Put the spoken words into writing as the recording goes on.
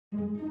The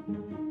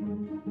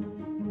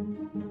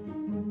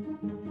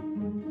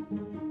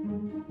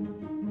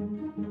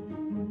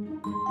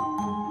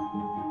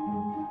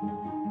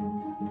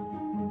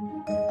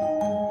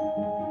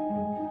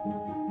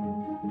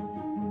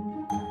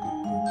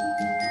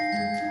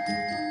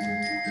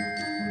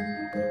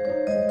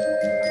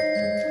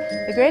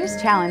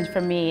greatest challenge for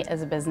me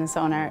as a business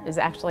owner is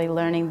actually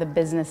learning the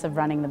business of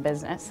running the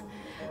business.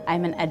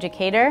 I'm an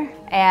educator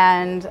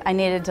and I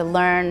needed to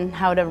learn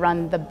how to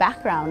run the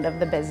background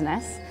of the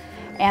business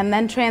and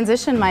then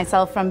transition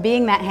myself from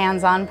being that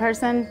hands-on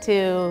person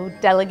to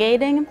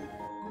delegating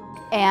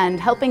and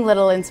helping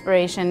Little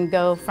Inspiration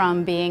go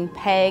from being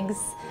Peg's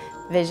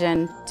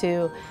vision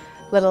to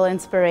Little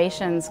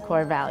Inspiration's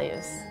core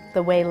values,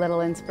 the way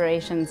Little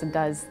Inspirations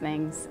does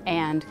things,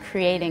 and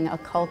creating a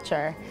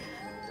culture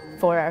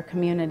for our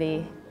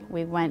community.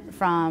 We went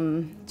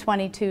from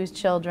 22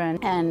 children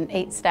and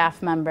 8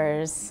 staff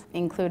members,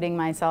 including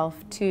myself,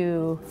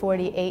 to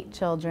 48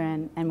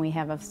 children, and we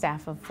have a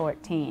staff of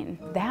 14.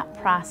 That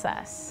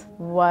process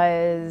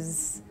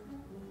was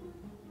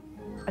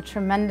a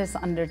tremendous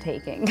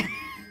undertaking.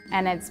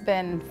 And it's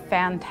been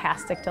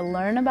fantastic to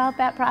learn about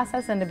that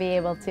process and to be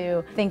able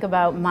to think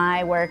about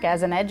my work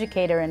as an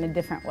educator in a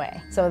different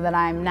way, so that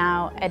I'm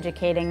now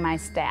educating my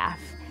staff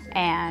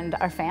and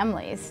our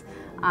families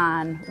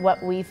on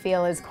what we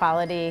feel is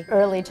quality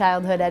early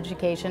childhood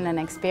education and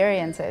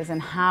experiences,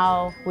 and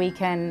how we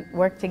can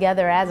work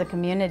together as a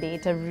community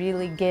to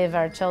really give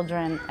our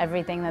children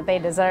everything that they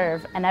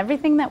deserve and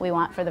everything that we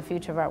want for the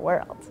future of our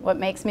world. What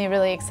makes me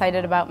really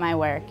excited about my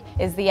work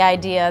is the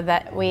idea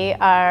that we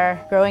are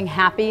growing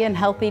happy and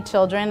healthy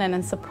children in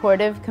a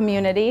supportive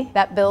community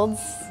that builds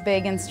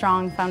big and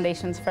strong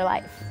foundations for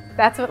life.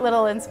 That's what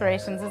Little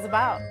Inspirations is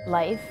about.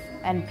 Life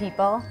and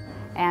people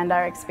and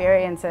our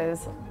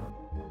experiences